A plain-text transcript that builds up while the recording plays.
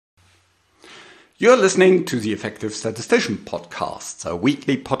You're listening to the Effective Statistician Podcast, a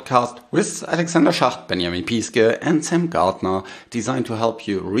weekly podcast with Alexander Schacht, Benjamin Piske, and Sam Gardner, designed to help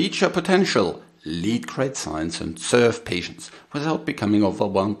you reach your potential, lead great science, and serve patients without becoming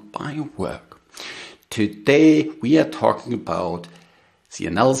overwhelmed by work. Today, we are talking about the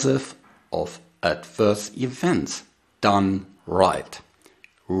analysis of adverse events done right.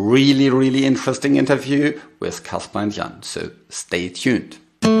 Really interesting interview with Caspar and Jan, so stay tuned.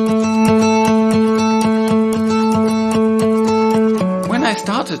 When I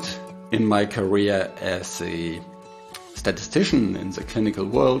started in my career as a statistician in the clinical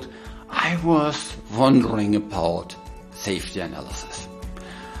world, I was wondering about safety analysis.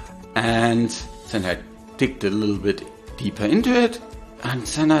 And then I digged a little bit deeper into it, and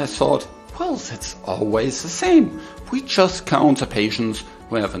then I thought, well, that's always the same. We just count the patients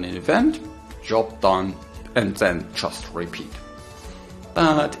who have an event, job done, and then just repeat.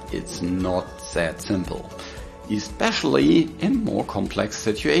 But it's not that simple, especially in more complex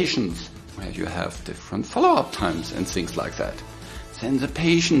situations where you have different follow-up times and things like that. Then the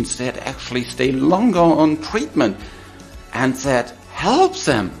patients that actually stay longer on treatment and that helps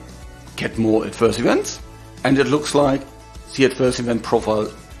them get more adverse events, and it looks like the adverse event profile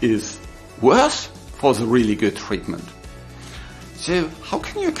is worse for the really good treatment. So how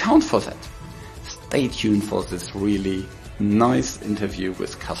can you account for that? Stay tuned for this really nice interview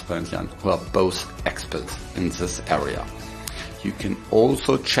with Caspar and Jan, who are both experts in this area. You can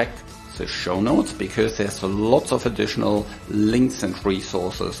also check the show notes because there's lots of additional links and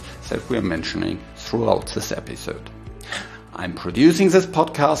resources that we're mentioning throughout this episode. I'm producing this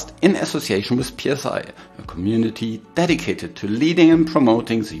podcast in association with PSI, a community dedicated to leading and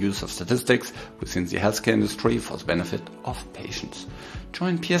promoting the use of statistics within the healthcare industry for the benefit of patients.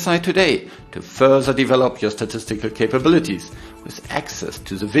 Join PSI today to further develop your statistical capabilities with access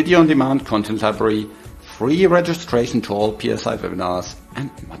to the video-on-demand content library, free registration to all PSI webinars, and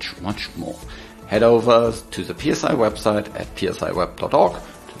much more. Head over to the PSI website at psiweb.org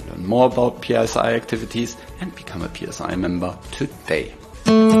to learn more about PSI activities and become a PSI member today.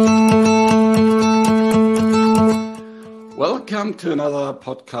 Welcome to another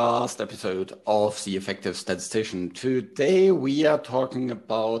podcast episode of The Effective Statistician. Today we are talking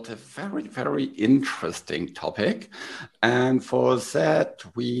about a very interesting topic, and for that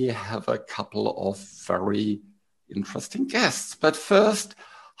we have a couple of very interesting guests. But first,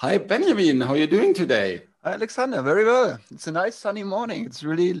 hi Benjamin, how are you doing today? Hi Alexander, very well. It's a nice sunny morning. It's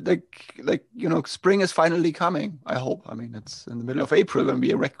really like spring is finally coming, I hope. I mean, it's in the middle of April when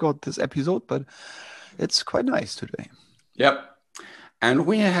we record this episode, but it's quite nice today. Yep. And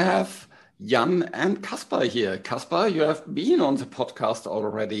we have Jan and Caspar here. Caspar, you have been on the podcast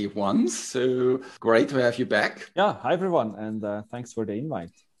already once, so great to have you back. Yeah, hi everyone, and thanks for the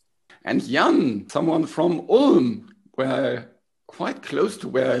invite. And Jan, someone from Ulm, quite close to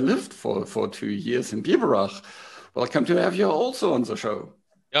where I lived for 2 years in Biberach. Welcome to have you also on the show.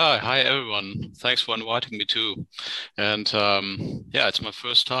 Yeah, hi everyone. Thanks for inviting me too. And it's my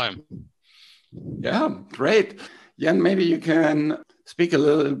first time. Yeah, great. Jan, maybe you can speak a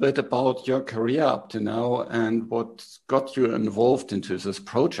little bit about your career up to now and what got you involved into this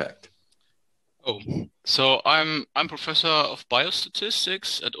project. Oh, so I'm professor of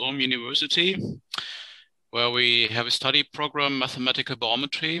biostatistics at Ulm University, where we have a study program, mathematical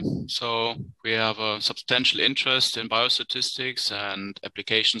biometry. So we have a substantial interest in biostatistics and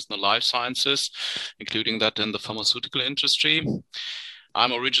applications in the life sciences, including that in the pharmaceutical industry.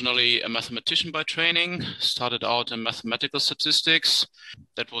 I'm originally a mathematician by training, started out in mathematical statistics.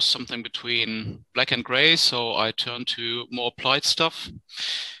 That was something between black and gray, so I turned to more applied stuff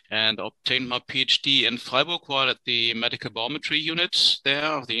and obtained my PhD in Freiburg while at the medical biometry unit there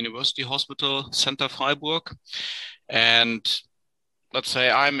of the University Hospital Center Freiburg. And let's say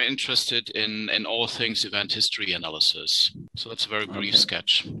I'm interested in all things event history analysis. So that's a very brief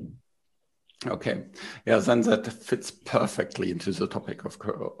sketch. Okay. Yeah, then that fits perfectly into the topic of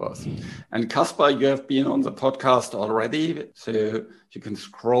course. And Caspar, you have been on the podcast already, so you can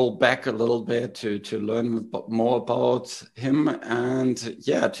scroll back a little bit to learn more about him. And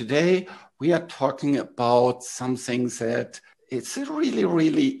yeah, today we are talking about something that it's a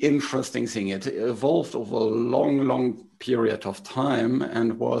really interesting thing. It evolved over a long period of time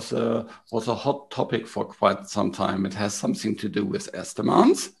and was a hot topic for quite some time. It has something to do with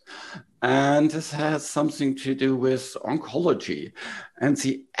estimates, and this has something to do with oncology. And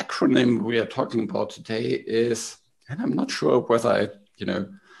the acronym we are talking about today is, and I'm not sure whether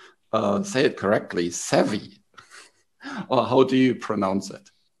I say it correctly, SAVI. Or how do you pronounce it?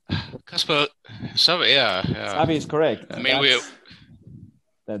 Caspar, SAVI, yeah. SAVI is correct. I mean,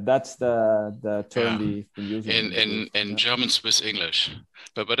 That's the term we've been using in German Swiss English.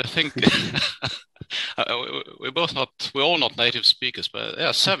 But I think we're all not native speakers, but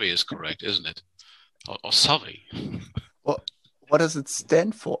yeah, SAVI is correct, isn't it? Or SAVI. Well, what does it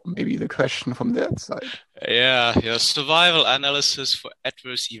stand for? Maybe the question from that side. Yeah, survival analysis for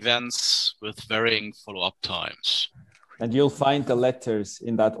adverse events with varying follow-up times. And you'll find the letters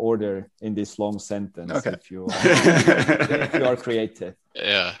in that order in this long sentence if you are creative.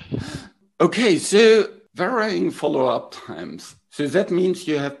 Yeah. Okay, so varying follow-up times. So that means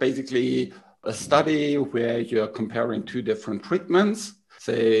you have basically a study where you're comparing two different treatments.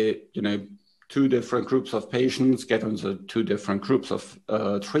 Say, two different groups of patients get into two different groups of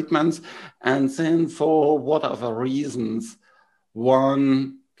treatments. And then for whatever reasons,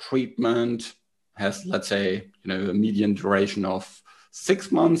 one treatment has, let's say, a median duration of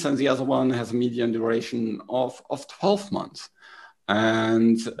 6 months, and the other one has a median duration of 12 months.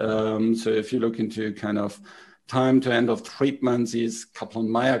 And so if you look into kind of time to end of treatment, these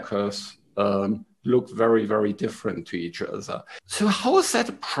Kaplan-Meier curves look very, very different to each other. So how is that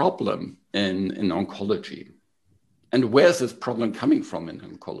a problem in oncology? And where is this problem coming from in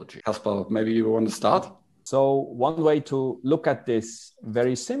oncology? Caspar, maybe you want to start? So one way to look at this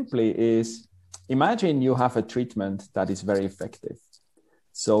very simply is, imagine you have a treatment that is very effective.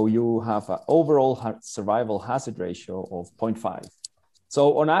 So you have an overall survival hazard ratio of 0.5.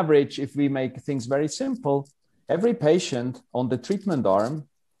 So on average, if we make things very simple, every patient on the treatment arm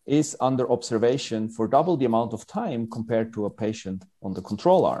is under observation for double the amount of time compared to a patient on the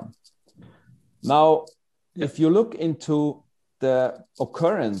control arm. Now, if you look into the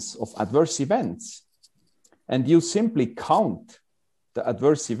occurrence of adverse events and you simply count the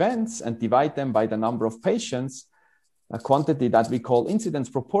adverse events and divide them by the number of patients, a quantity that we call incidence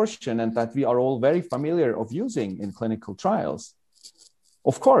proportion and that we are all very familiar of using in clinical trials,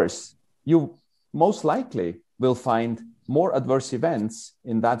 of course, you most likely will find more adverse events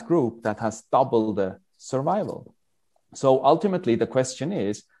in that group that has double the survival. So ultimately, the question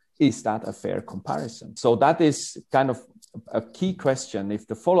is that a fair comparison? So that is kind of a key question. If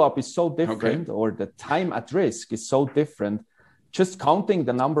the follow-up is so different or the time at risk is so different, just counting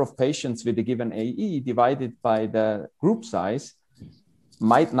the number of patients with a given AE divided by the group size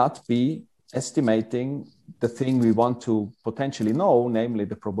might not be estimating the thing we want to potentially know, namely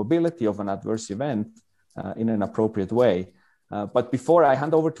the probability of an adverse event in an appropriate way. But before I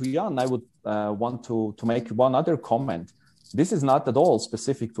hand over to Jan, I would want to make one other comment. This is not at all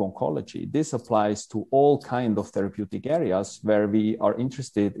specific to oncology. This applies to all kinds of therapeutic areas where we are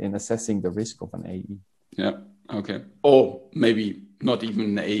interested in assessing the risk of an AE. Yeah, okay. Or maybe not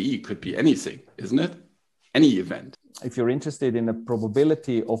even an AE, could be anything, isn't it? Any event. If you're interested in the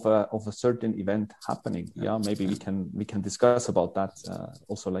probability of a certain event happening, maybe we can discuss about that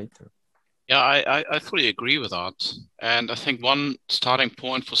also later. Yeah, I fully agree with that. And I think one starting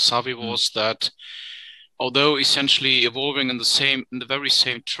point for SAVI was that although essentially evolving in the very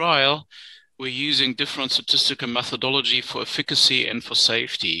same trial, we're using different statistical methodology for efficacy and for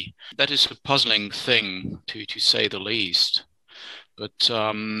safety. That is a puzzling thing, to say the least. But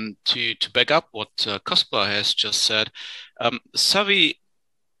to back up what Caspar has just said, SAVI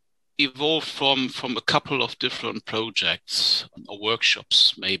evolved from a couple of different projects or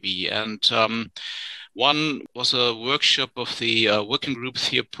workshops, maybe. And one was a workshop of the Working Group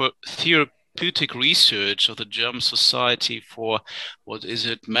Therapeutic Research of the German Society for,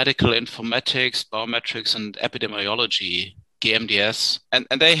 Medical Informatics, Biometrics and Epidemiology, GMDS. And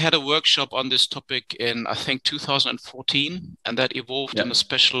they had a workshop on this topic in, I think, 2014, and that evolved in a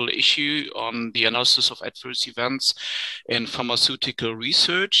special issue on the analysis of adverse events in pharmaceutical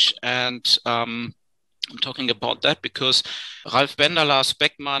research. And I'm talking about that because Ralf Bender, Lars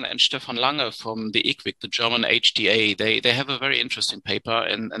Beckmann, and Stefan Lange from the IQWiC, the German HTA, they have a very interesting paper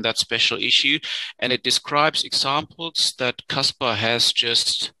in that special issue, and it describes examples that Caspar has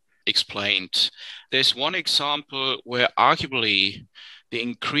just explained. There's one example where arguably the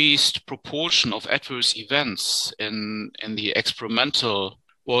increased proportion of adverse events in the experimental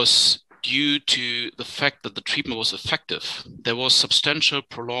was due to the fact that the treatment was effective. There was substantial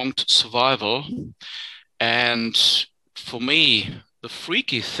prolonged survival. And for me, the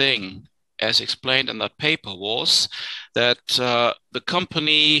freaky thing, as explained in that paper, was that the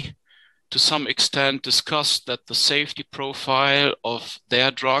company, to some extent, discussed that the safety profile of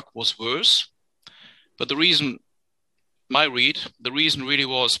their drug was worse. But the reason really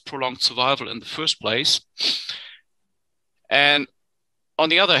was prolonged survival in the first place. And on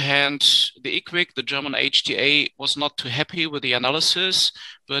the other hand, the IQWiC, the German HTA, was not too happy with the analysis,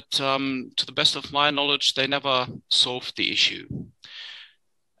 but to the best of my knowledge, they never solved the issue.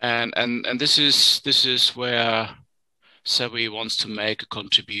 And this is where CEPI wants to make a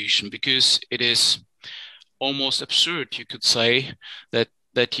contribution, because it is almost absurd, you could say,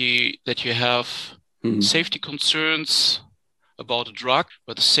 that you have safety concerns about a drug,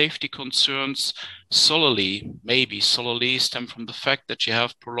 but the safety concerns maybe solely stem from the fact that you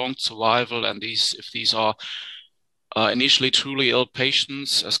have prolonged survival, and if these are initially truly ill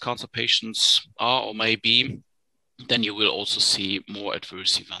patients, as cancer patients are or may be, then you will also see more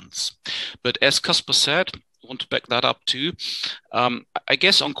adverse events. But as Caspar said, I want to back that up too. I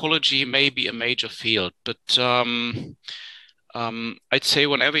guess oncology may be a major field, but I'd say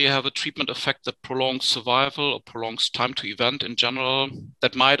whenever you have a treatment effect that prolongs survival or prolongs time to event in general,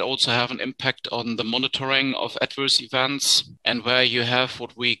 that might also have an impact on the monitoring of adverse events, and where you have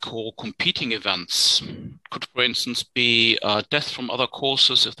what we call competing events. Could, for instance, be death from other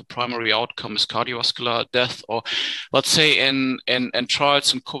causes if the primary outcome is cardiovascular death, or let's say in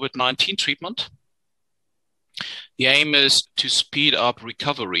trials in COVID-19 treatment, the aim is to speed up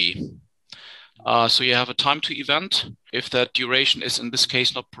recovery. So you have a time to event. If that duration is, in this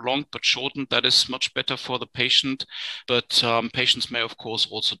case, not prolonged but shortened, that is much better for the patient. But patients may, of course,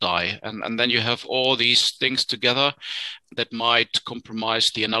 also die. And then you have all these things together that might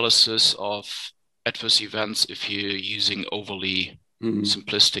compromise the analysis of adverse events if you're using overly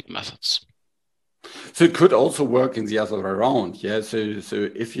simplistic methods. So it could also work in the other way around. Yeah. So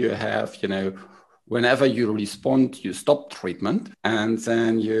if you have, whenever you respond, you stop treatment, and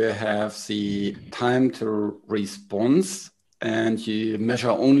then you have the time to response, and you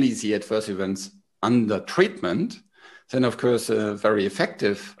measure only the adverse events under treatment, then of course a very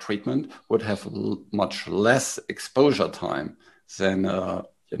effective treatment would have much less exposure time than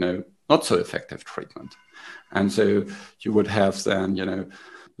not so effective treatment. And so you would have then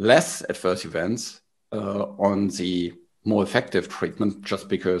less adverse events on the more effective treatment, just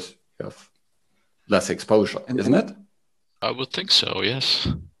because you have less exposure, isn't it? I would think so, yes.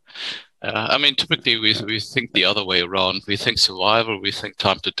 Typically we think the other way around. We think survival, we think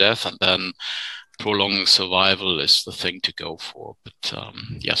time to death, and then prolonging survival is the thing to go for. But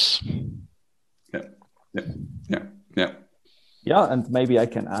yes. Yeah, and maybe I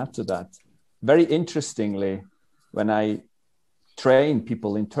can add to that. Very interestingly, when I train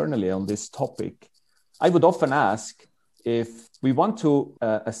people internally on this topic, I would often ask, if we want to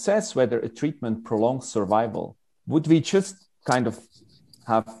assess whether a treatment prolongs survival, would we just kind of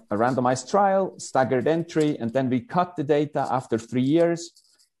have a randomized trial, staggered entry, and then we cut the data after 3 years,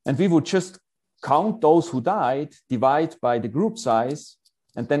 and we would just count those who died, divide by the group size,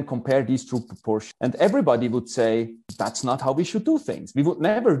 and then compare these two proportions? And everybody would say, that's not how we should do things. We would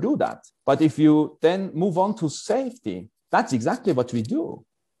never do that. But if you then move on to safety, that's exactly what we do.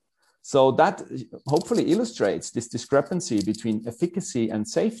 So that hopefully illustrates this discrepancy between efficacy and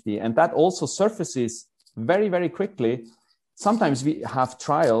safety. And that also surfaces very, very quickly. Sometimes we have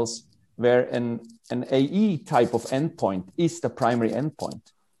trials where an AE type of endpoint is the primary endpoint.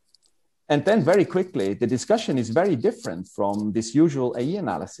 And then very quickly, the discussion is very different from this usual AE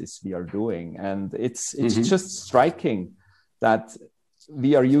analysis we are doing. And it's just striking that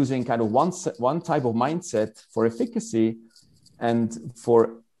we are using kind of one type of mindset for efficacy, and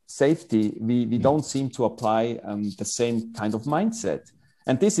for safety, we don't seem to apply the same kind of mindset.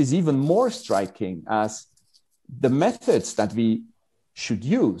 And this is even more striking, as the methods that we should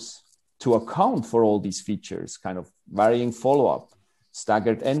use to account for all these features, kind of varying follow-up,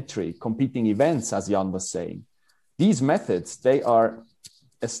 staggered entry, competing events, as Jan was saying, these methods, they are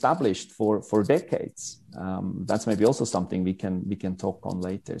established for decades. That's maybe also something we can talk on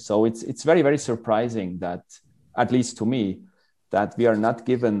later. So it's very, very surprising that, at least to me, that we are not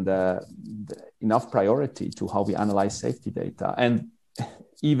given the enough priority to how we analyze safety data. And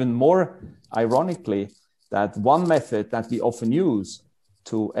even more ironically, that one method that we often use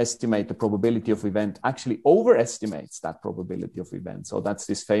to estimate the probability of event actually overestimates that probability of event. So that's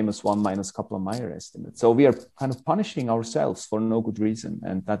this famous 1 minus Kaplan-Meier estimate. So we are kind of punishing ourselves for no good reason.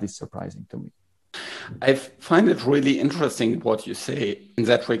 And that is surprising to me. I find it really interesting what you say in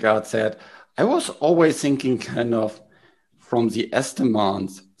that regard, that I was always thinking kind of from the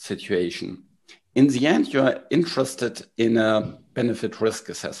estimand situation. In the end, you are interested in a benefit risk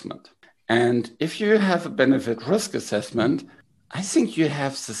assessment. And if you have a benefit risk assessment, I think you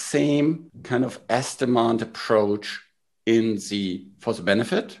have the same kind of estimand approach for the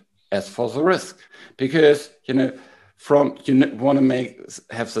benefit as for the risk, because you want to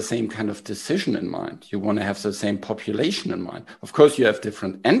have the same kind of decision in mind. You want to have the same population in mind. Of course, you have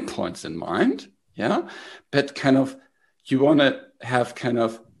different endpoints in mind, but kind of you want to have kind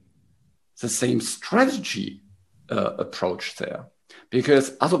of the same strategy approach there.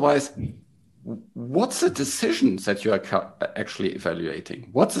 because otherwise, what's the decisions that you are actually evaluating?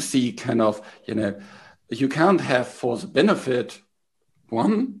 What's the kind of, you can't have for the benefit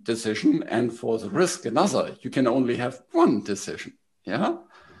one decision and for the risk another. You can only have one decision. Yeah,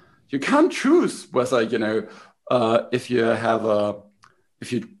 you can't choose whether if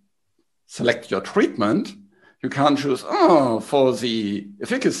you select your treatment, you can't choose for the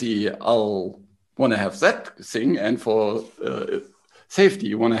efficacy I'll want to have that thing, and for safety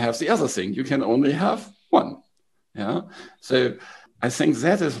you want to have the other thing. You can only have one. Yeah, so I think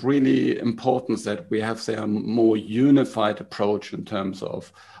that is really important, that we have a more unified approach in terms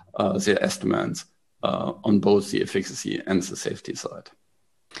of the estimates on both the efficacy and the safety side.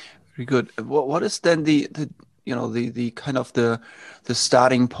 Very good. What is then the kind of the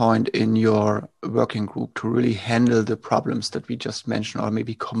starting point in your working group to really handle the problems that we just mentioned, or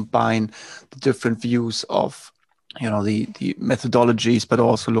maybe combine the different views of the methodologies, but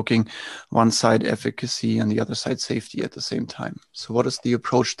also looking one side efficacy and the other side safety at the same time? So what is the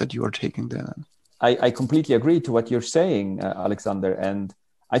approach that you are taking there? I completely agree to what you're saying, Alexander. And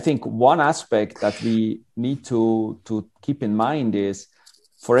I think one aspect that we need to keep in mind is,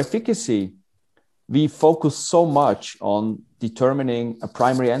 for efficacy, we focus so much on determining a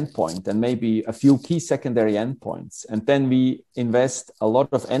primary endpoint and maybe a few key secondary endpoints. And then we invest a lot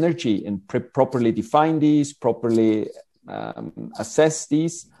of energy in properly define these, properly assess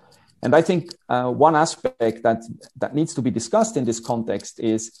these. And I think one aspect that needs to be discussed in this context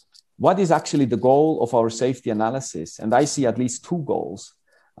is, what is actually the goal of our safety analysis? And I see at least two goals.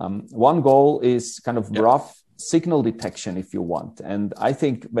 One goal is kind of rough signal detection, if you want. And I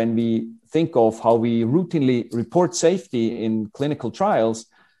think when we think of how we routinely report safety in clinical trials,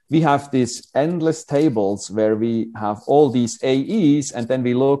 we have these endless tables where we have all these AEs, and then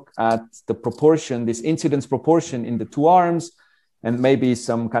we look at the proportion, this incidence proportion in the two arms, and maybe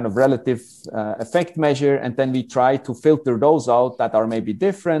some kind of relative effect measure. And then we try to filter those out that are maybe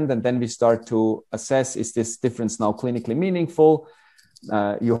different. And then we start to assess, is this difference now clinically meaningful?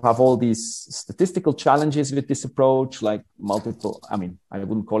 You have all these statistical challenges with this approach, like I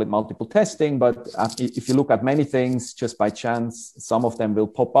wouldn't call it multiple testing, but if you look at many things, just by chance, some of them will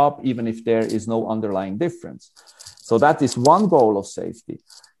pop up, even if there is no underlying difference. So that is one goal of safety.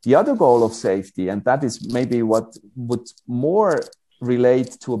 The other goal of safety, and that is maybe what would more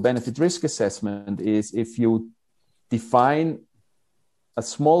relate to a benefit risk assessment, is if you define a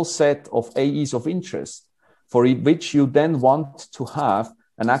small set of AEs of interest, for which you then want to have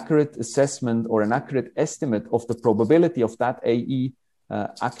an accurate assessment or an accurate estimate of the probability of that AE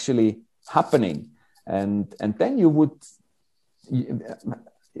actually happening. And then you would,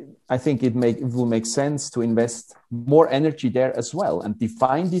 I think it will make sense to invest more energy there as well, and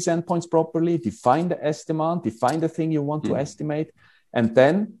define these endpoints properly, define the estimate, define the thing you want to estimate. And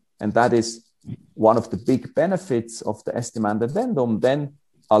that is one of the big benefits of the estimand addendum, then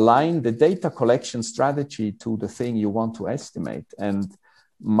align the data collection strategy to the thing you want to estimate. And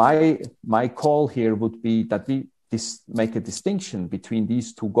my call here would be that we make a distinction between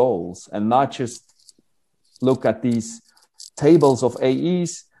these two goals, and not just look at these tables of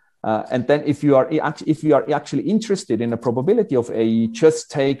AEs. And then if you are actually interested in a probability of AE, just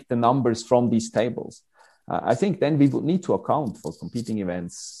take the numbers from these tables. I think then we would need to account for competing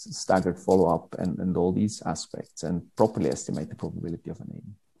events, staggered follow-up, and all these aspects, and properly estimate the probability of an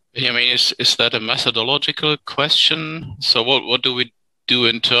AE. I mean, is that a methodological question? So what do we do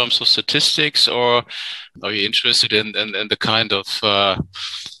in terms of statistics, or are you interested in the kind of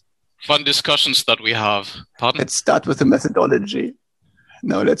fun discussions that we have? Pardon? Let's start with the methodology.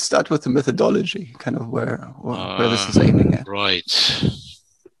 No, let's start with the methodology, kind of where this is aiming at. Right.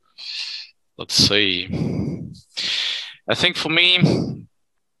 Let's see. I think for me,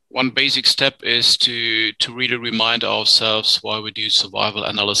 one basic step is to really remind ourselves why we do survival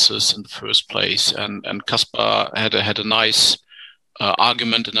analysis in the first place. And Caspar had a nice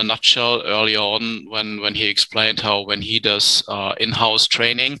argument in a nutshell earlier on when he explained how when he does in-house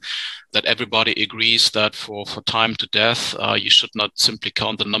training, that everybody agrees that for time to death, you should not simply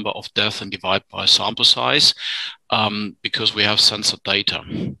count the number of deaths and divide by sample size, because we have censored data.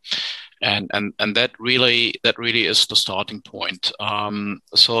 And that really is the starting point.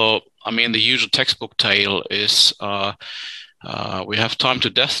 So, I mean, the usual textbook tale is we have time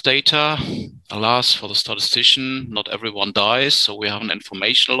to death data. Alas, for the statistician, not everyone dies. So we have an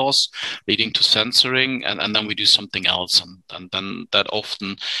information loss leading to censoring, and then we do something else. And then that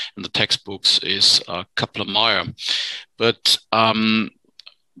often in the textbooks is Kaplan-Meier. But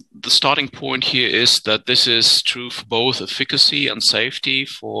the starting point here is that this is true for both efficacy and safety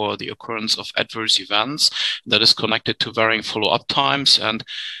for the occurrence of adverse events that is connected to varying follow-up times. And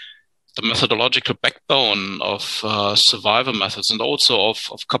the methodological backbone of survival methods and also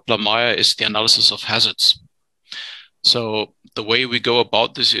of Kaplan-Meier is the analysis of hazards. So the way we go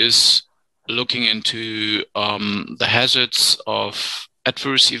about this is looking into the hazards of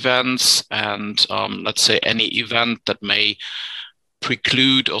adverse events and let's say any event that may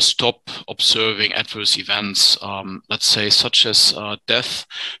preclude or stop observing adverse events, let's say such as death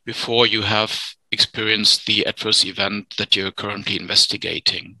before you have experienced the adverse event that you're currently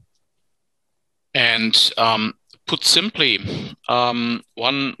investigating. And put simply,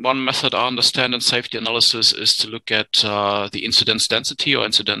 one method I understand in safety analysis is to look at the incidence density or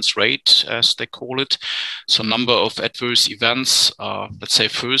incidence rate, as they call it. So number of adverse events, let's say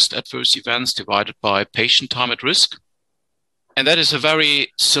first adverse events divided by patient time at risk. And that is a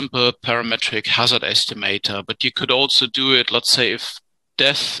very simple parametric hazard estimator, but you could also do it, let's say if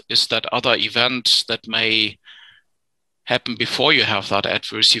death is that other event that may happen before you have that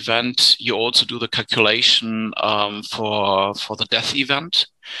adverse event, you also do the calculation for the death event.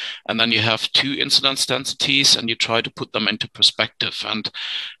 And then you have two incidence densities and you try to put them into perspective. And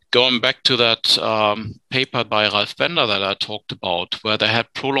going back to that paper by Ralph Bender that I talked about, where they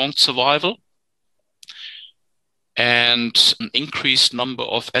had prolonged survival and an increased number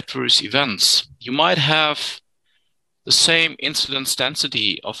of adverse events, you might have the same incidence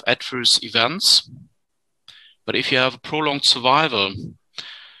density of adverse events, but if you have a prolonged survival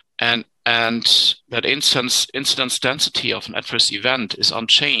and that incidence density of an adverse event is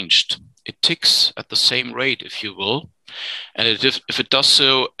unchanged, it ticks at the same rate, if you will, and if it does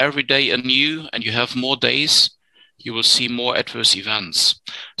so every day anew and you have more days, you will see more adverse events.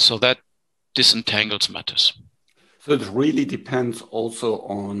 So that disentangles matters. So it really depends also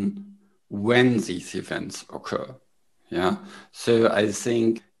on when these events occur. Yeah. So I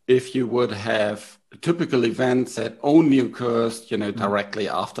think if you would have a typical event that only occurs, directly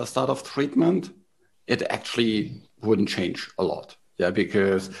after start of treatment, it actually wouldn't change a lot. Yeah,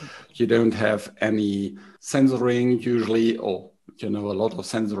 because you don't have any censoring usually, or a lot of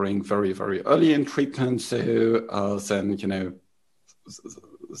censoring very, very early in treatment. So then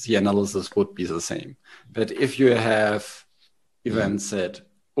the analysis would be the same. But if you have events that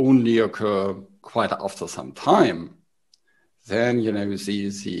only occur quite after some time, then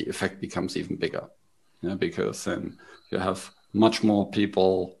the effect becomes even bigger. Yeah, because then you have much more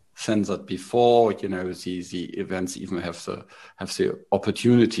people censored before the events even have the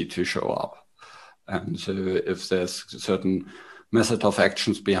opportunity to show up. And so if there's a certain method of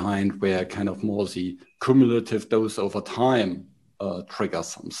actions behind where kind of more the cumulative dose over time triggers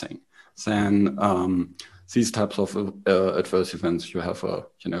something, then these types of adverse events, you have a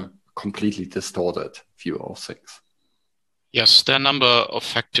completely distorted view of things. Yes, there are a number of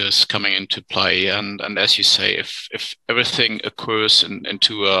factors coming into play, and as you say, if everything occurs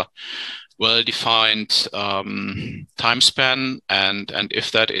into a well-defined time span, and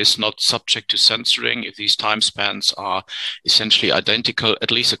if that is not subject to censoring, if these time spans are essentially identical, at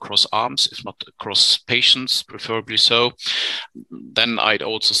least across arms, if not across patients, preferably so, then I'd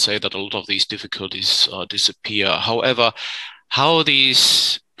also say that a lot of these difficulties disappear. However, how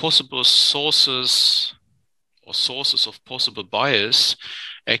these possible sources of possible bias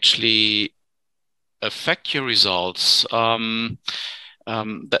actually affect your results, that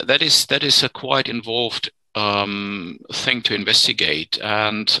is a quite involved thing to investigate.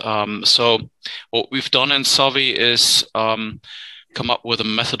 And so what we've done in Savi is come up with a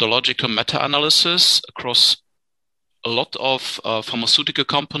methodological meta-analysis across a lot of pharmaceutical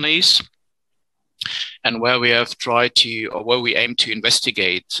companies, and where we have tried to, or where we aim to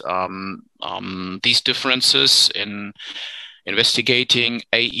investigate these differences in investigating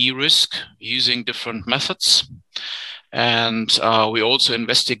AE risk using different methods. And we also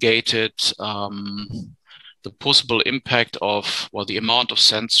investigated the possible impact of, the amount of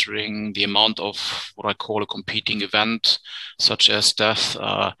censoring, the amount of what I call a competing event, such as death,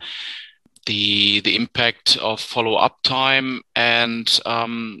 the impact of follow-up time, and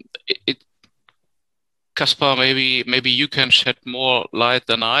Kaspar, maybe you can shed more light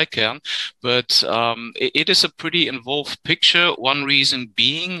than I can, but it is a pretty involved picture. One reason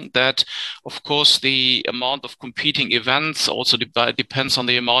being that, of course, the amount of competing events also depends on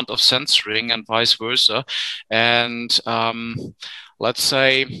the amount of censoring and vice versa. And let's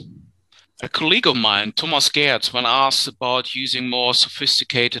say A colleague of mine, Thomas Geertz, when asked about using more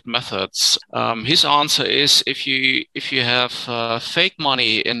sophisticated methods, his answer is if you have fake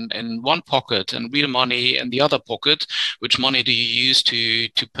money in one pocket and real money in the other pocket, which money do you use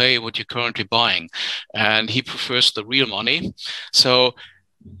to pay what you're currently buying? And he prefers the real money. So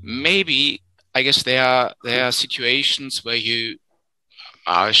maybe, I guess there are situations where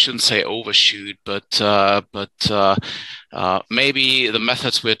I shouldn't say overshoot, but maybe the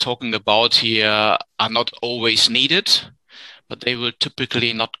methods we're talking about here are not always needed, but they will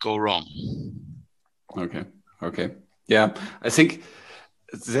typically not go wrong. Okay. Yeah, I think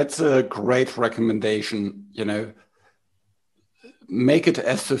that's a great recommendation. Make it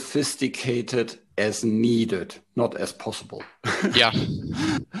as sophisticated as needed, not as possible. Yeah.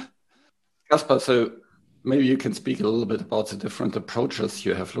 Caspar, so maybe you can speak a little bit about the different approaches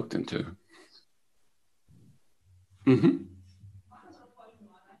you have looked into. Mm-hmm.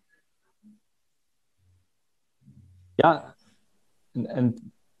 Yeah, and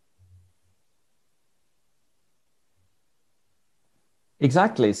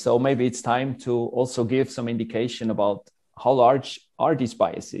exactly. So maybe it's time to also give some indication about how large are these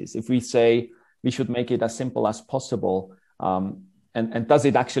biases. If we say we should make it as simple as possible, and does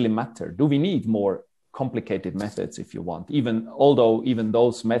it actually matter? Do we need more complicated methods, if you want, although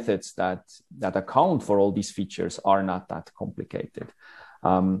those methods that account for all these features are not that complicated?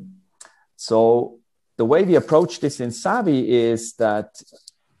 So the way we approach this in Savi is that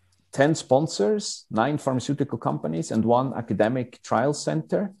 10 sponsors, 9 pharmaceutical companies, and 1 academic trial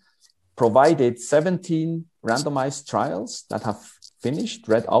center provided 17 randomized trials that have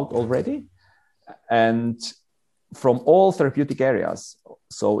read out already, and from all therapeutic areas.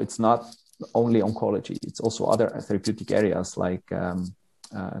 So it's not only oncology, it's also other therapeutic areas like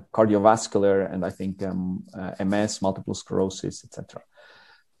cardiovascular and I think MS, multiple sclerosis, etc.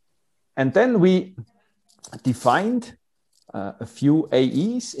 And then we defined a few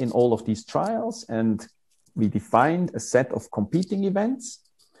AEs in all of these trials, and we defined a set of competing events.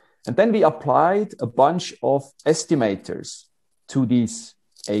 And then we applied a bunch of estimators to these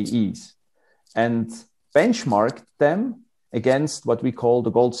AEs and benchmarked them against what we call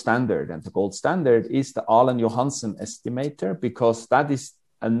the gold standard. And the gold standard is the Allen-Johansen estimator, because that is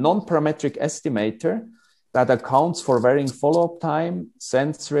a non-parametric estimator that accounts for varying follow-up time,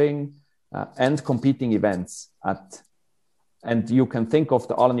 censoring, and competing events. And you can think of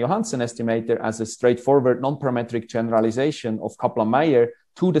the Allen-Johansen estimator as a straightforward non-parametric generalization of Kaplan-Meier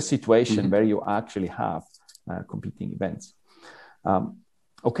to the situation where you actually have competing events.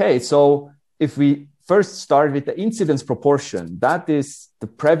 Okay, so if we first start with the incidence proportion, that is the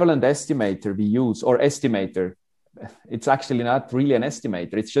prevalent estimator we use, or estimator. It's actually not really an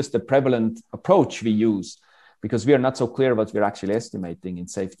estimator. It's just the prevalent approach we use, because we are not so clear what we're actually estimating in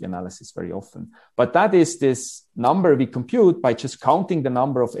safety analysis very often. But that is this number we compute by just counting the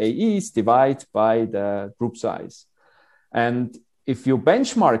number of AEs divided by the group size. And if you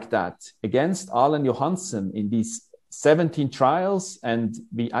benchmark that against Allen-Johansen in these 17 trials, and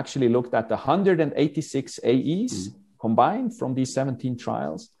we actually looked at 186 AEs combined from these 17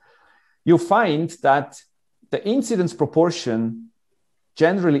 trials, you find that the incidence proportion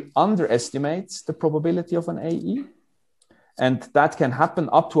generally underestimates the probability of an AE, and that can happen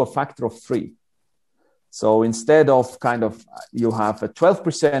up to a factor of 3. So instead of you have a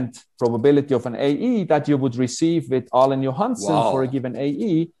 12% probability of an AE that you would receive with Allen-Johansen for a given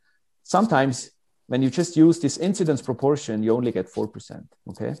AE, sometimes when you just use this incidence proportion, you only get 4%,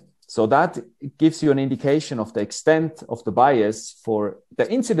 okay? So that gives you an indication of the extent of the bias for the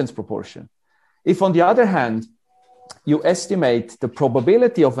incidence proportion. If, on the other hand, you estimate the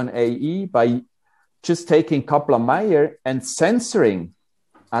probability of an AE by just taking Kaplan-Meier and censoring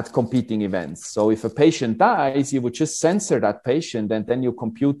at competing events. So if a patient dies, you would just censor that patient, and then you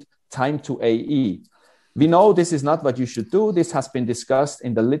compute time to AE. We know this is not what you should do. This has been discussed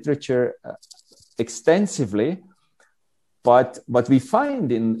in the literature extensively. But what we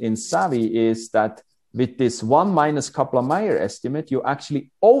find in Savi is that with this 1 minus Kaplan-Meier estimate, you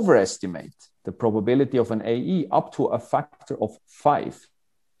actually overestimate the probability of an AE up to a factor of 5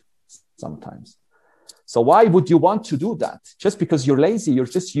 sometimes. So why would you want to do that? Just because you're lazy, you're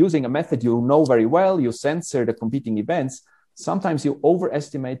just using a method you know very well, you censor the competing events. Sometimes you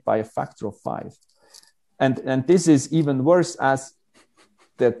overestimate by a factor of 5. And this is even worse, as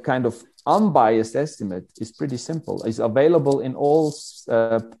the kind of unbiased estimate is pretty simple. It's available in all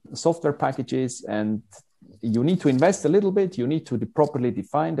software packages, and you need to invest a little bit. You need to properly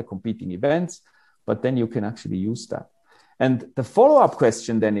define the competing events, but then you can actually use that. And the follow-up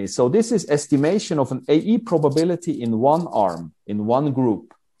question then is, so this is estimation of an AE probability in one arm, in one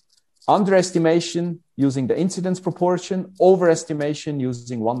group. underestimation using the incidence proportion, overestimation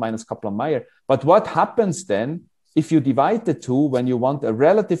using 1 minus Kaplan-Meier. But what happens then if you divide the two when you want a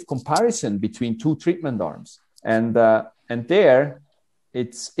relative comparison between two treatment arms? And there,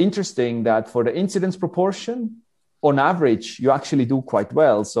 it's interesting that for the incidence proportion, on average, you actually do quite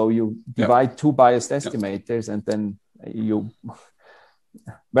well. So you divide two biased estimators, and then you,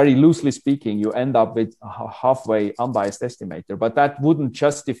 very loosely speaking, you end up with a halfway unbiased estimator. But that wouldn't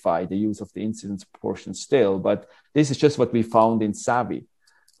justify the use of the incidence proportion still. But this is just what we found in SAVI.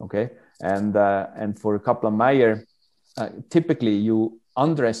 Okay, and for Kaplan-Meier, typically you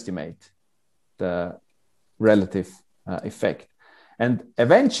underestimate the relative effect. And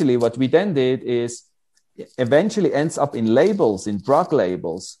eventually, what we then did is eventually ends up in labels, in drug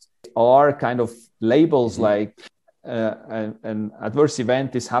labels, are kind of labels like an adverse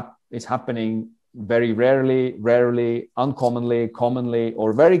event is happening very rarely, uncommonly, commonly,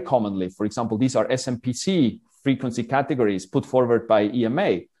 or very commonly. For example, these are SMPC frequency categories put forward by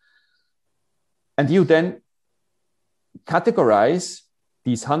EMA. And you then categorize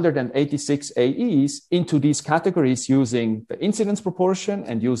these 186 AEs into these categories using the incidence proportion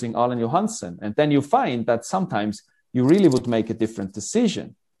and using Allen-Johansen. And then you find that sometimes you really would make a different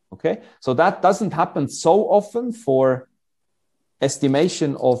decision. Okay, so that doesn't happen so often for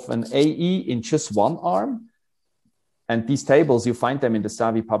estimation of an AE in just one arm. And these tables, you find them in the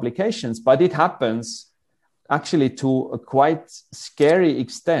SAVI publications, but it happens actually to a quite scary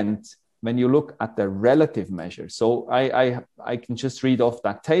extent when you look at the relative measure. So I can just read off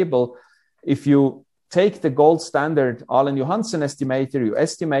that table. If you take the gold standard Allen-Johansen estimator, you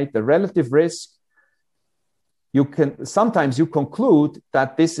estimate the relative risk, sometimes you conclude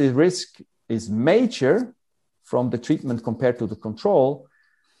that this risk is major from the treatment compared to the control.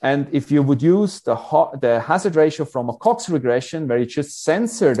 And if you would use the hazard ratio from a Cox regression, where you just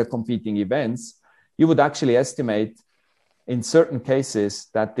censor the competing events, you would actually estimate in certain cases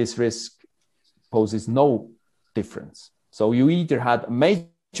that this risk poses no difference. So you either had a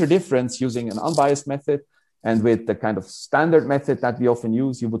major difference using an unbiased method, and with the kind of standard method that we often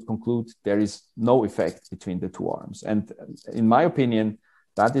use, you would conclude there is no effect between the two arms. And in my opinion,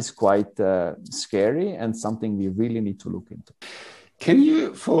 that is quite scary and something we really need to look into. Can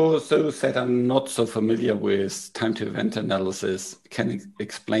you, for those that are not so familiar with time to event analysis, can you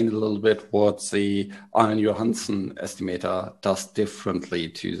explain a little bit what the Allen-Johansen estimator does differently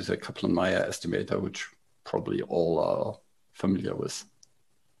to the Kaplan-Meier estimator, which probably all are familiar with?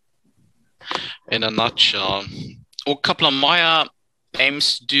 In a nutshell, what Kaplan-Meier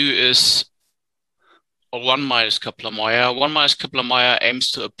aims to do is, or 1 minus Kaplan-Meier aims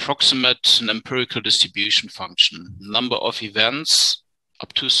to approximate an empirical distribution function, number of events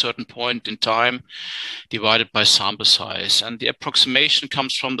up to a certain point in time divided by sample size. And the approximation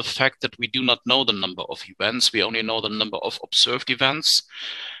comes from the fact that we do not know the number of events. We only know the number of observed events.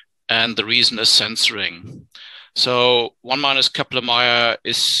 And the reason is censoring. So 1 minus Kaplan-Meier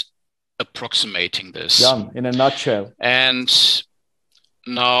is approximating this. Jan, in a nutshell. And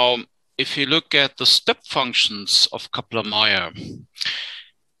now, if you look at the step functions of Kaplan-Meier,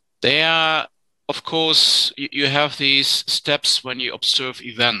 they are, of course, you have these steps when you observe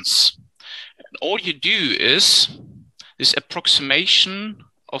events. And all you do is this approximation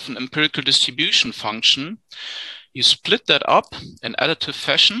of an empirical distribution function. You split that up in additive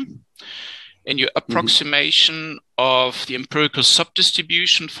fashion in your approximation of the empirical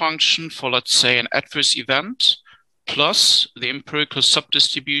subdistribution function for, let's say, an adverse event, plus the empirical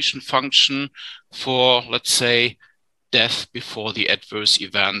subdistribution function for, let's say, death before the adverse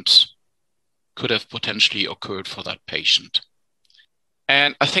event could have potentially occurred for that patient.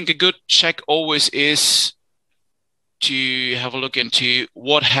 And I think a good check always is to have a look into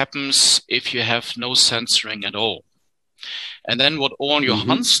what happens if you have no censoring at all. And then what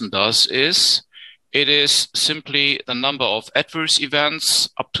Allen-Johansen does is, it is simply the number of adverse events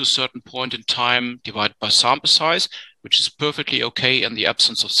up to a certain point in time divided by sample size, which is perfectly okay in the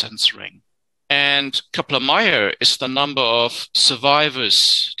absence of censoring. And Kaplan-Meier is the number of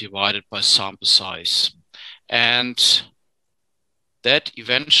survivors divided by sample size. And that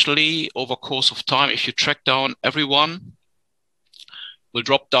eventually, over course of time, if you track down everyone, will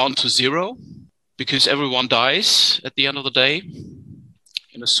drop down to 0, because everyone dies at the end of the day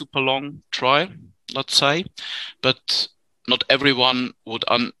in a super long trial, let's say. But not everyone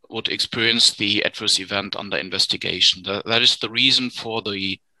would experience the adverse event under investigation. That is the reason for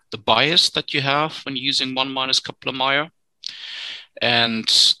the bias that you have when using 1 minus Kaplan-Meier. And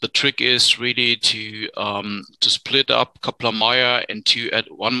the trick is really to split up Kaplan-Meier into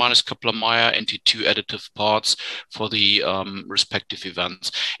one minus Kaplan-Meier into two additive parts for the respective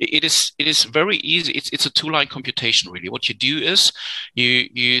events. It is very easy. It's a two-line computation really. What you do is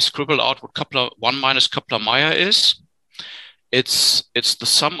you scribble out what one minus Kaplan-Meier is. It's the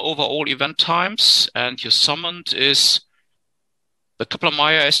sum over all event times, and your summand is the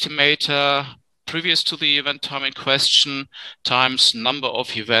Kaplan-Meier estimator previous to the event time in question times number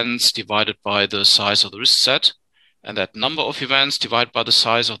of events divided by the size of the risk set. And that number of events divided by the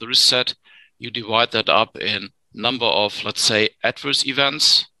size of the risk set, you divide that up in number of, let's say, adverse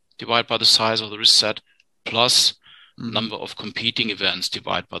events divided by the size of the risk set plus number of competing events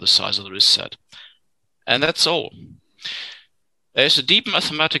divided by the size of the risk set. And that's all. There's a deep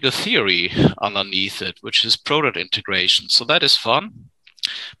mathematical theory underneath it, which is product integration. So that is fun,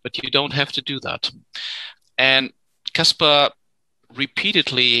 but you don't have to do that. And Caspar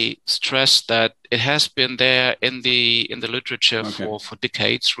repeatedly stressed that it has been there in the literature for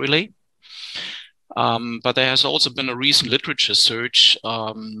decades, really. But there has also been a recent literature search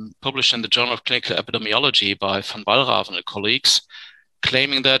published in the Journal of Clinical Epidemiology by Van Walraven and colleagues,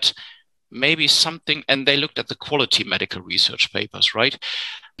 claiming that maybe something, and they looked at the quality medical research papers, right?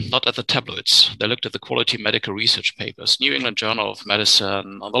 Not at the tabloids. They looked at the quality medical research papers, New England Journal of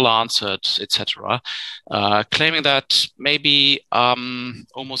Medicine, The Lancet, etc., claiming that maybe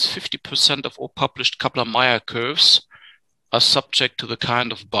almost 50% of all published Kaplan-Meier curves are subject to the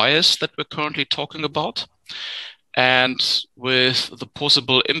kind of bias that we're currently talking about, and with the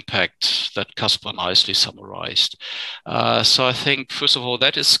possible impact that Caspar nicely summarized. So I think, first of all,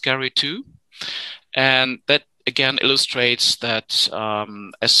 that is scary too. And that, again, illustrates that,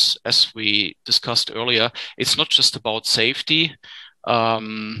 as we discussed earlier, it's not just about safety.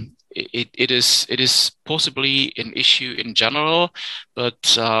 It is possibly an issue in general,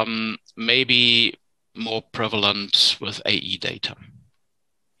 but maybe more prevalent with AE data.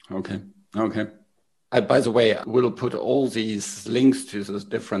 Okay. By the way, we'll put all these links to the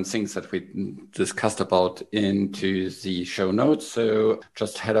different things that we discussed about into the show notes. So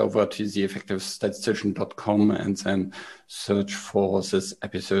just head over to theeffectivestatistician.com and then search for this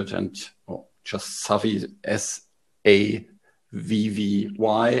episode and just Savvy, SAVVY,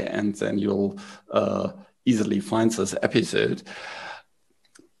 and then you'll easily find this episode.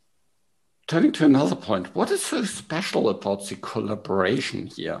 Turning to another point, what is so special about the collaboration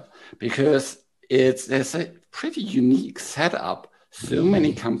here? Because there's a pretty unique setup. So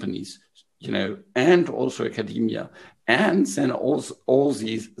many companies, and also academia, and then all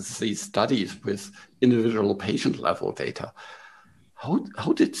these studies with individual patient level data.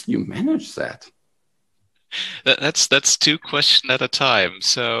 How did you manage that? That's two questions at a time.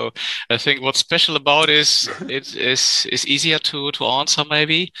 So I think what's special about it is easier to answer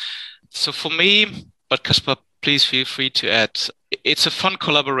maybe. So for me, but Caspar, please feel free to add. It's a fun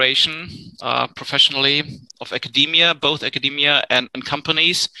collaboration professionally of academia, both academia and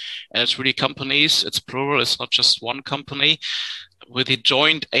companies. And it's really companies, it's plural, it's not just one company, with a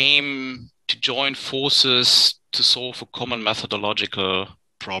joint aim to join forces to solve a common methodological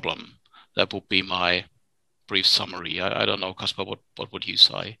problem. That would be my brief summary. I don't know, Caspar, what would you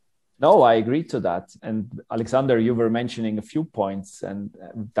say? No, I agree to that. And Alexander, you were mentioning a few points and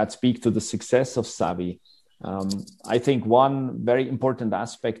that speak to the success of Savvy. I think one very important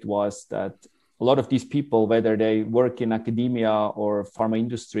aspect was that a lot of these people, whether they work in academia or pharma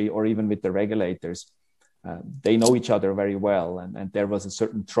industry or even with the regulators, they know each other very well. And there was a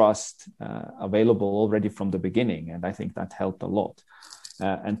certain trust available already from the beginning. And I think that helped a lot.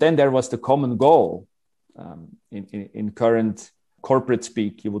 And then there was the common goal. In current corporate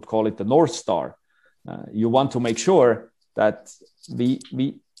speak, you would call it the North Star. You want to make sure that we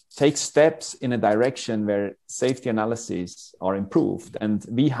take steps in a direction where safety analyses are improved. And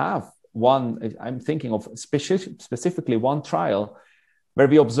we have one, I'm thinking of specifically one trial where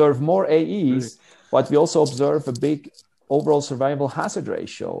we observe more AEs, but we also observe a big overall survival hazard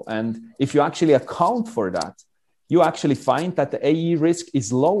ratio. And if you actually account for that, you actually find that the AE risk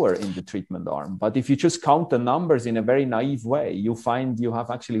is lower in the treatment arm. But if you just count the numbers in a very naive way, you find you have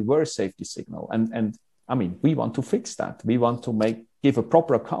actually worse safety signal. And I mean, we want to fix that. We want to give a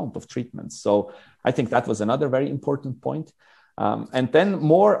proper account of treatments. So I think that was another very important point. And then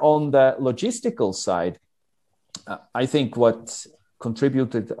more on the logistical side, I think what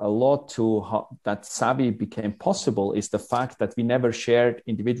contributed a lot to how that Savvy became possible is the fact that we never shared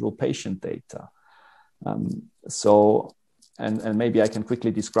individual patient data. So maybe I can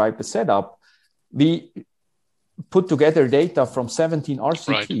quickly describe the setup. put together data from 17 RCTs.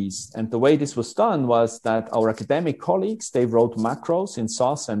 Right. And the way this was done was that our academic colleagues, they wrote macros in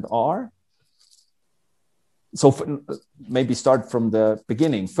SAS and R. So maybe start from the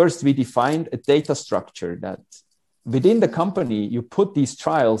beginning. First, we defined a data structure that within the company, you put these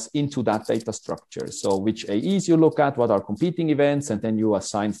trials into that data structure. So which AEs you look at, what are competing events, and then you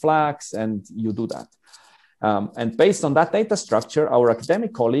assign flags and you do that. And based on that data structure, our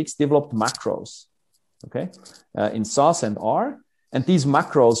academic colleagues developed macros, in SAS and R. And these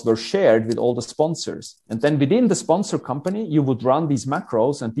macros were shared with all the sponsors. And then within the sponsor company, you would run these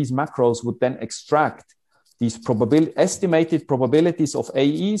macros, and these macros would then extract these estimated probabilities of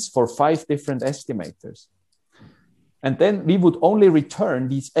AEs for 5 different estimators. And then we would only return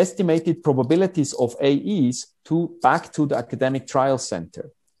these estimated probabilities of AEs back to the academic trial center.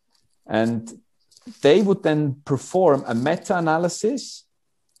 And they would then perform a meta-analysis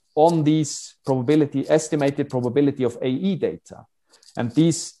on these estimated probability of AE data. And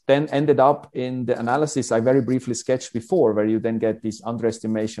these then ended up in the analysis I very briefly sketched before, where you then get this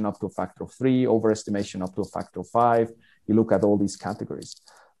underestimation up to a factor of 3, overestimation up to a factor of 5. You look at all these categories.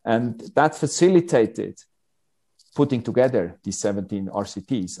 And that facilitated putting together these 17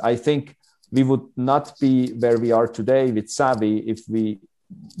 RCTs. I think we would not be where we are today with Savvy if we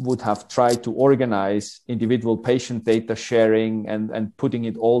would have tried to organize individual patient data sharing and putting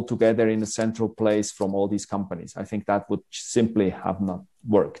it all together in a central place from all these companies. I think that would simply have not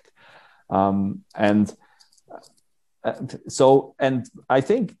worked. And I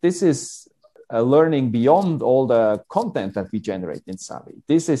think this is a learning beyond all the content that we generate in Savvy.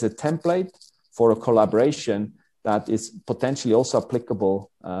 This is a template for a collaboration that is potentially also applicable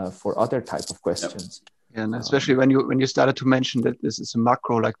for other type of questions. Yep. And especially when you started to mention that this is a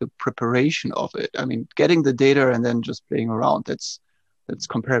macro, like the preparation of it. I mean, getting the data and then just playing around, that's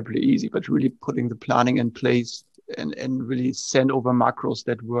comparably easy, but really putting the planning in place and really send over macros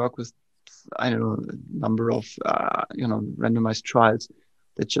that work with, I don't know, a number of, randomized trials.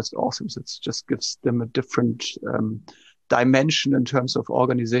 That's just awesome. So it just gives them a different dimension in terms of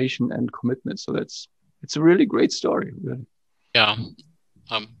organization and commitment. So it's a really great story, really. Yeah.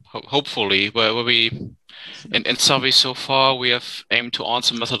 Hopefully, where we in Savvy so far, we have aimed to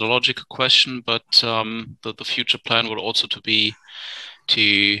answer methodological question, but the future plan will also be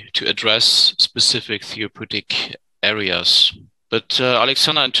to address specific therapeutic areas. But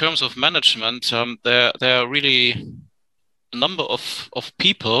Alexander, in terms of management, there are really a number of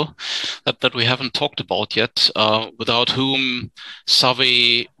people that we haven't talked about yet, without whom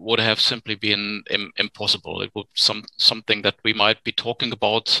Savvy would have simply been impossible. It would something that we might be talking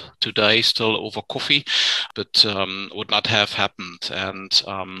about today still over coffee, but would not have happened. And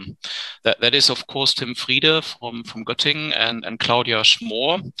that is, of course, Tim Friede from Göttingen and Claudia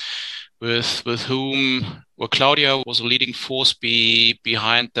Schmoor, with whom Claudia was a leading force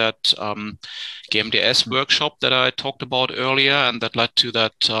behind that GMDS workshop that I talked about earlier, and that led to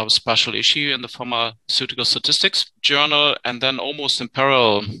that special issue in the Pharmaceutical Statistics Journal. And then almost in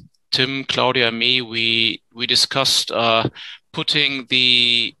parallel, Tim, Claudia, and me, we discussed putting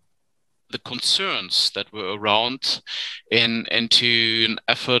the concerns that were around into an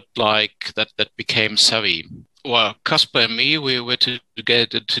effort like that became Savvy. Well, Kasper and me, we were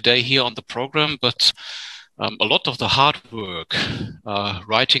together today here on the program, but a lot of the hard work,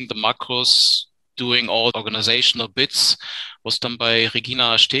 writing the macros, doing all organizational bits, was done by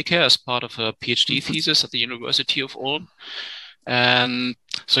Regina Steke as part of her PhD thesis at the University of Ulm. And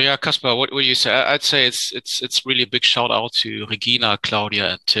so, yeah, Kasper, what would you say? I'd say it's really a big shout out to Regina,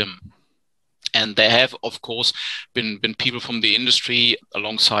 Claudia, and Tim. And there have, of course, been people from the industry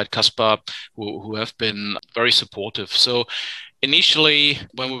alongside Kasper who have been very supportive. So initially,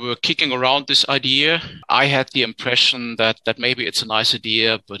 when we were kicking around this idea, I had the impression that maybe it's a nice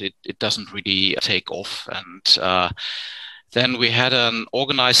idea, but it doesn't really take off. And then we had an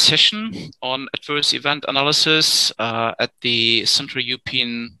organized session on adverse event analysis at the Central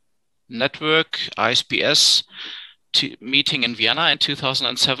European Network, ISPS, meeting in Vienna in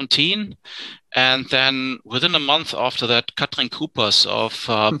 2017. And then within a month after that, Katrin Kupas of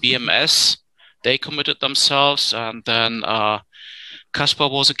BMS, they committed themselves. And then Kasper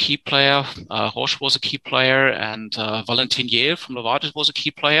was a key player, Roche was a key player, and Valentin Yale from Novartis was a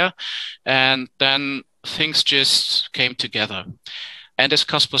key player. And then things just came together. And as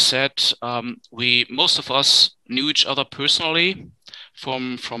Kasper said, most of us knew each other personally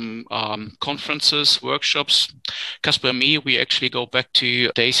from conferences, workshops. Kasper and me, we actually go back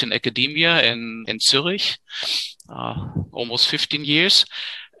to days in academia in Zurich, almost 15 years.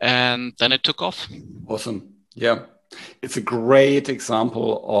 And then it took off. Awesome. Yeah. It's a great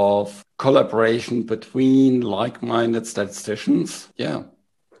example of collaboration between like-minded statisticians. Yeah,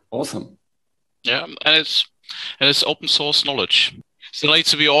 awesome. Yeah, and it's open source knowledge. Still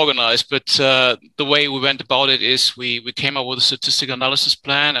needs to be organized, but the way we went about it is we came up with a statistical analysis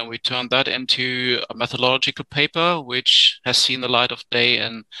plan, and we turned that into a methodological paper, which has seen the light of day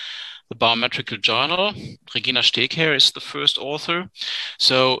in the Biometrical Journal. Regina Stegherr is the first author.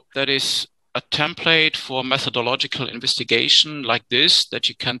 So that is a template for methodological investigation like this that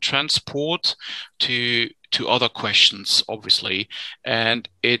you can transport to other questions, obviously. And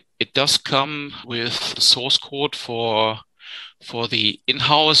it does come with the source code for the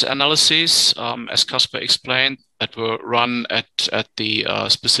in-house analysis, as Kasper explained, that were run at the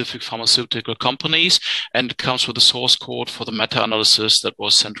specific pharmaceutical companies, and it comes with the source code for the meta-analysis that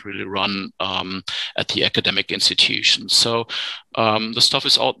was centrally run at the academic institutions. So the stuff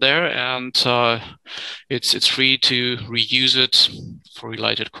is out there, and it's free to reuse it for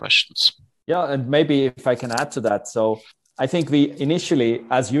related questions. Yeah, and maybe if I can add to that. So I think we initially,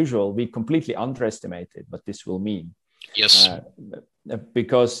 as usual, we completely underestimated what this will mean. Yes.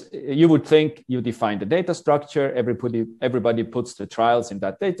 Because you would think you define the data structure, everybody puts the trials in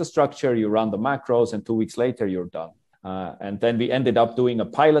that data structure, you run the macros, and 2 weeks later you're done. And then we ended up doing a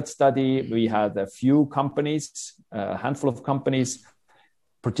pilot study. We had a few companies, a handful of companies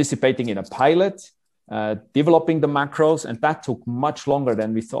participating in a pilot, developing the macros, and that took much longer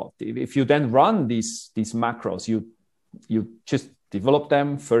than we thought. If you then run these macros, you just develop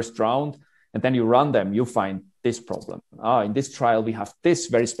them first round, and then you run them, you find this problem. In this trial, we have this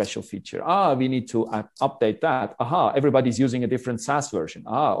very special feature. We need to update that. Everybody's using a different SAS version.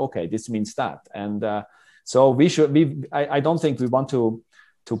 Okay, this means that. And so I don't think we want to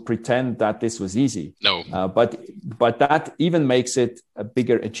pretend that this was easy. No. But that even makes it a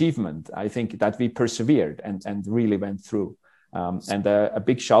bigger achievement. I think that we persevered and really went through. And a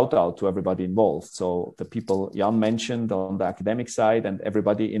big shout out to everybody involved. So the people Jan mentioned on the academic side, and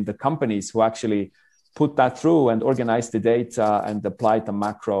everybody in the companies who actually put that through and organized the data and applied the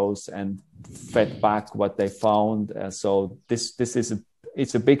macros and fed back what they found. So this is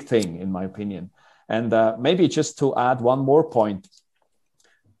it's a big thing, in my opinion. And maybe just to add one more point,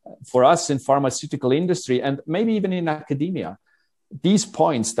 for us in pharmaceutical industry and maybe even in academia, these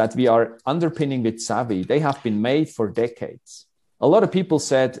points that we are underpinning with Savvy, they have been made for decades. A lot of people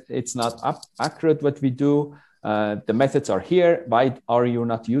said it's not accurate what we do. The methods are here. Why are you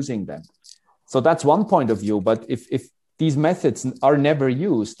not using them? So that's one point of view. But if these methods are never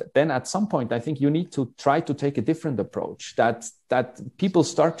used, then at some point, I think you need to try to take a different approach, that people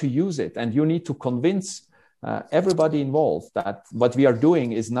start to use it. And you need to convince everybody involved that what we are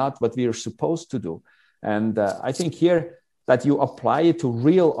doing is not what we are supposed to do. And I think here that you apply it to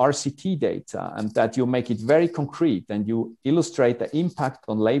real RCT data and that you make it very concrete and you illustrate the impact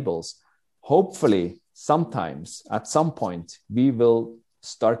on labels. Hopefully, sometimes at some point, we will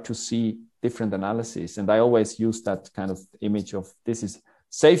start to see different analysis. And I always use that kind of image of this is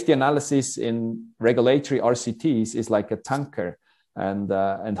safety analysis in regulatory RCTs is like a tanker.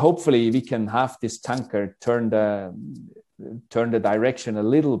 And hopefully we can have this tanker turn the direction a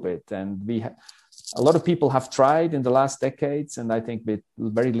little bit. And a lot of people have tried in the last decades, and I think with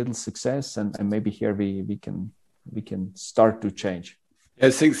very little success. And maybe here we can start to change. I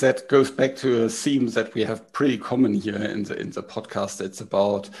think that goes back to a theme that we have pretty common here in the podcast. It's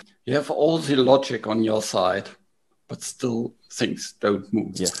about you have all the logic on your side, but still things don't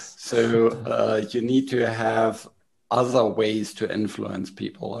move. Yes. So you need to have other ways to influence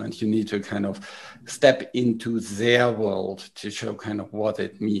people, and you need to kind of step into their world to show kind of what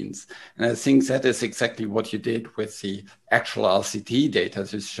it means. And I think that is exactly what you did with the actual RCT data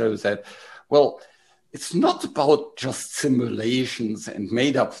to show that, well, it's not about just simulations and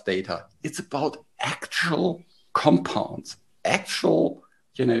made-up data. It's about actual compounds, actual,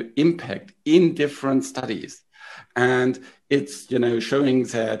 impact in different studies. And it's, showing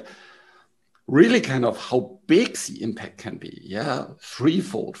that really kind of how big the impact can be. Yeah,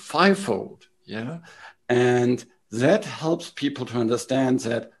 3-fold, 5-fold. Yeah. And that helps people to understand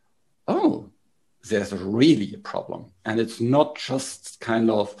that, there's really a problem. And it's not just kind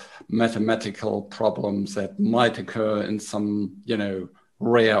of mathematical problems that might occur in some,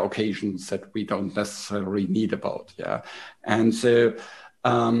 rare occasions that we don't necessarily need about. Yeah. And so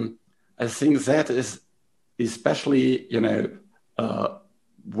I think that is especially,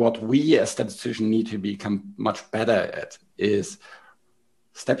 what we as statisticians need to become much better at is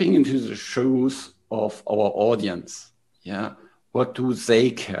stepping into the shoes of our audience. Yeah. What do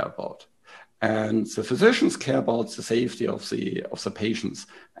they care about? And the physicians care about the safety of the patients,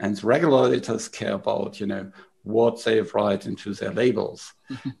 and the regulators care about, what they write into their labels.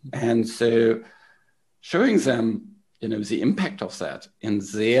 And so showing them, the impact of that in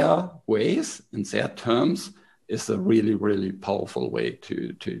their ways, in their terms, is a really, really powerful way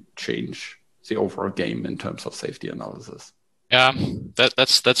to change the overall game in terms of safety analysis. Yeah,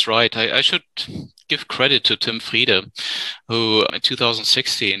 that's right. I should give credit to Tim Friede, who in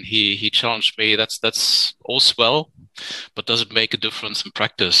 2016 he challenged me. That's all swell, but does it make a difference in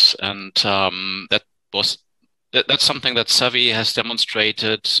practice? And that's something that Savvy has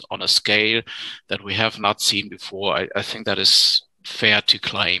demonstrated on a scale that we have not seen before. I think that is fair to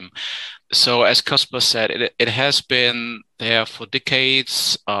claim. So as Caspar said, it has been there for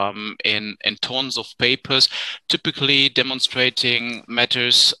decades in tons of papers, typically demonstrating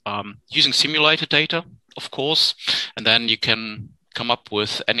matters using simulated data, of course, and then you can come up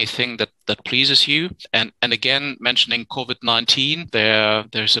with anything that pleases you. And again, mentioning COVID-19,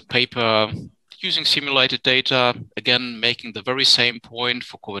 there's a paper using simulated data, again, making the very same point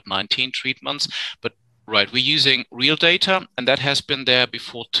for COVID-19 treatments, but right, we're using real data, and that has been there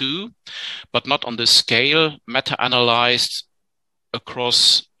before too, but not on this scale, meta-analyzed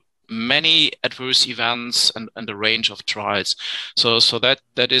across many adverse events and a range of trials. So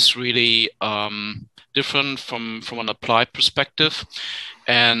that is really different from an applied perspective.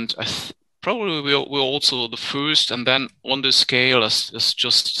 And probably we're also the first, and then on this scale, as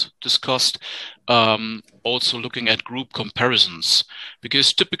just discussed, also looking at group comparisons,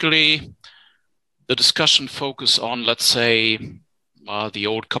 because typically the discussion focus on, let's say, the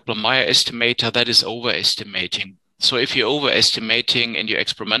old Kaplan-Meier estimator, that is overestimating. So if you're overestimating in your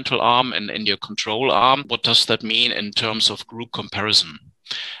experimental arm and in your control arm, what does that mean in terms of group comparison?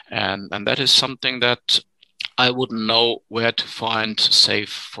 And that is something that I wouldn't know where to find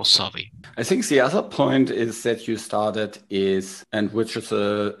safe for Savvy. I think the other point is that you started is, and which is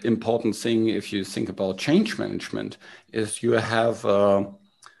an important thing if you think about change management, is you have,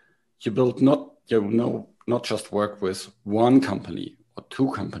 you build not just work with one company or two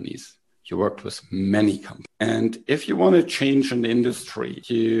companies, you worked with many companies. And if you want to change an industry,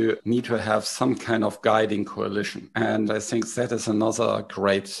 you need to have some kind of guiding coalition. And I think that is another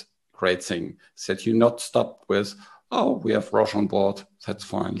great thing, that you not stop with, oh, we have Roche on board, that's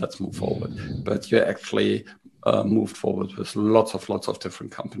fine, let's move forward. But you actually moved forward with lots of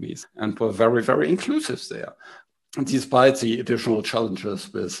different companies and were very, very inclusive there. And despite the additional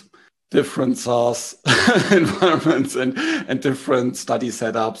challenges with different SaaS environments and different study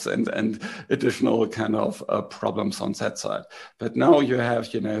setups and additional kind of problems on that side. But now you have,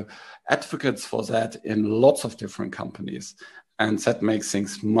 advocates for that in lots of different companies. And that makes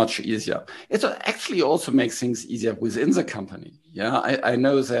things much easier. It actually also makes things easier within the company. Yeah, I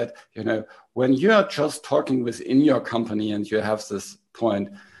know that, when you're just talking within your company and you have this point,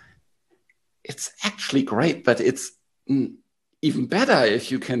 it's actually great, but it's even better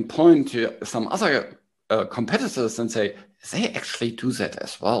if you can point to some other competitors and say, they actually do that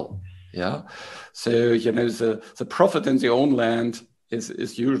as well. Yeah. So, the prophet in their own land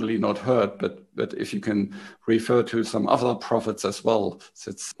is usually not heard, but if you can refer to some other prophets as well,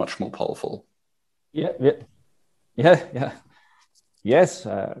 it's much more powerful. Yeah. Yes,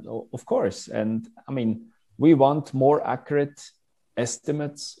 of course. And I mean, we want more accurate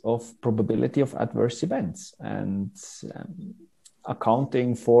estimates of probability of adverse events and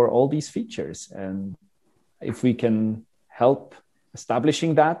accounting for all these features. And if we can help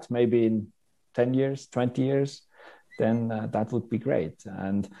establishing that, maybe in 10 years, 20 years, then that would be great.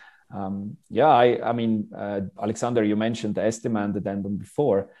 And I mean, Alexander, you mentioned the estimand addendum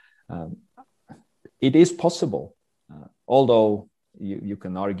before. It is possible, although you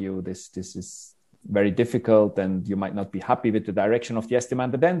can argue this is very difficult and you might not be happy with the direction of the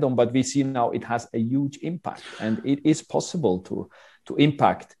estimand addendum, but we see now it has a huge impact, and it is possible to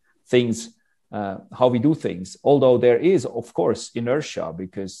impact things, how we do things, although there is, of course, inertia,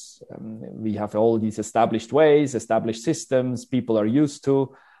 because we have all these established ways, established systems people are used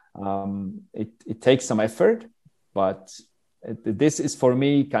to. It takes some effort, but this is for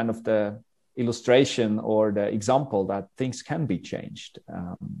me kind of the illustration or the example that things can be changed.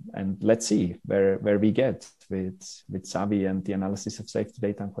 And let's see where we get with Savvy and the analysis of safety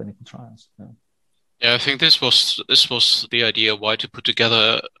data in clinical trials. Yeah, I think this was the idea why to put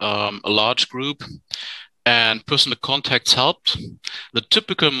together a large group, and personal contacts helped. The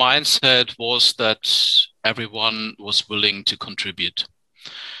typical mindset was that everyone was willing to contribute,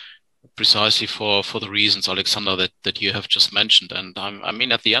 precisely for the reasons, Alexander, that you have just mentioned. And I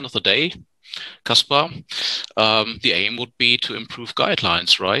mean, at the end of the day, Caspar, the aim would be to improve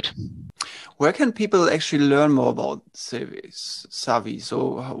guidelines, right? where can people actually learn more about Savi?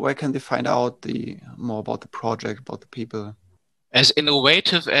 So where can they find out more about the project, about the people? As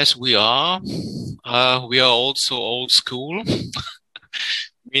innovative as we are also old school,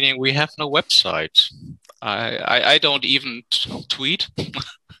 meaning we have no website. I don't even tweet.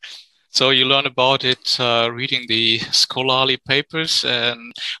 So you learn about it reading the scholarly papers,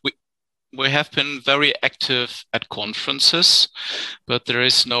 and we have been very active at conferences, but there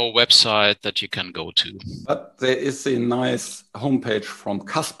is no website that you can go to. But there is a nice homepage from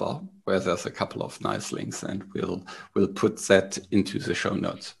Caspar where there's a couple of nice links, and we'll put that into the show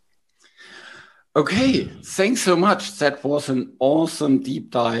notes. Okay, thanks so much. That was an awesome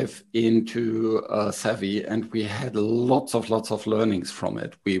deep dive into Savi, and we had lots of learnings from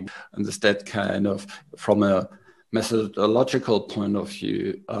it. We understood kind of from a methodological point of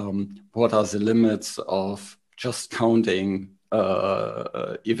view, what are the limits of just counting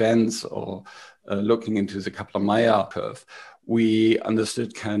events or looking into the Kaplan-Meier curve. We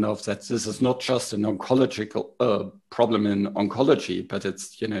understood kind of that this is not just an oncological problem in oncology, but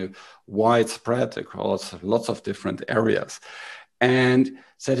it's, widespread across lots of different areas. And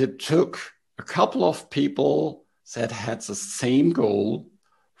that it took a couple of people that had the same goal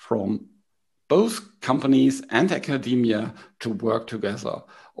from both companies and academia to work together,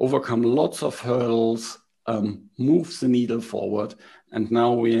 overcome lots of hurdles, move the needle forward. And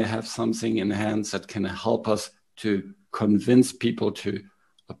now we have something in hand that can help us to convince people to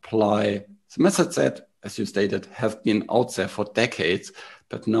apply the methods that, as you stated, have been out there for decades,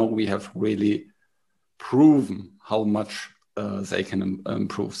 but now we have really proven how much they can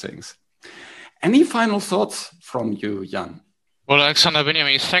improve things. Any final thoughts from you, Jan? Well, Alexander,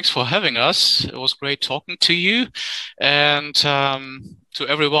 Benjamin, thanks for having us. It was great talking to you. And to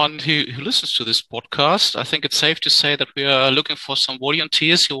everyone who listens to this podcast, I think it's safe to say that we are looking for some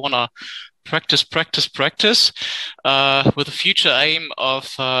volunteers who want to practice with a future aim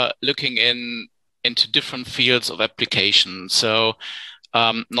of looking into different fields of application. So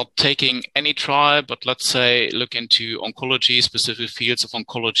not taking any trial, but let's say look into oncology, specific fields of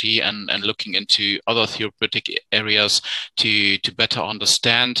oncology, and looking into other therapeutic areas to better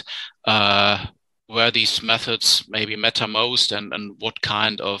understand where these methods maybe matter most and what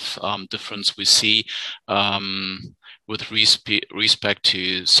kind of difference we see with respect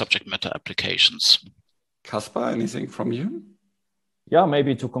to subject matter applications. Caspar, anything from you? Yeah,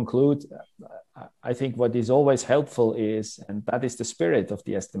 maybe to conclude, I think what is always helpful is, and that is the spirit of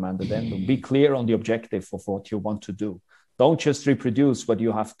the Estimand Addendum, be clear on the objective of what you want to do. Don't just reproduce what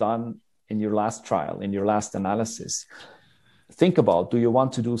you have done in your last trial, in your last analysis. Think about, do you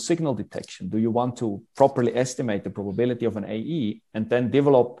want to do signal detection? Do you want to properly estimate the probability of an AE and then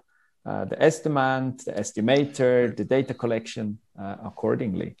develop the estimand, the estimator, the data collection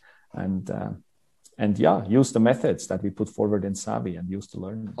accordingly? And yeah, use the methods that we put forward in Savi and use to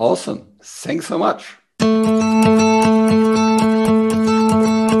learn. Awesome. Thanks so much.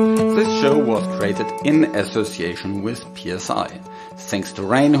 This show was created in association with PSI. Thanks to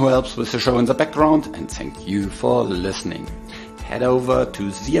Rain, who helps with the show in the background, and thank you for listening. Head over to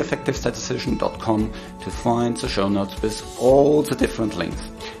theeffectivestatistician.com to find the show notes with all the different links.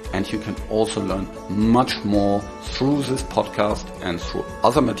 And you can also learn much more through this podcast and through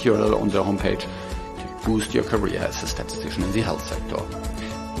other material on the homepage to boost your career as a statistician in the health sector.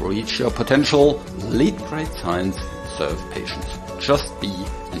 Reach your potential, lead great science, serve patients. Just be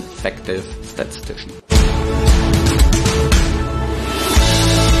an effective statistician.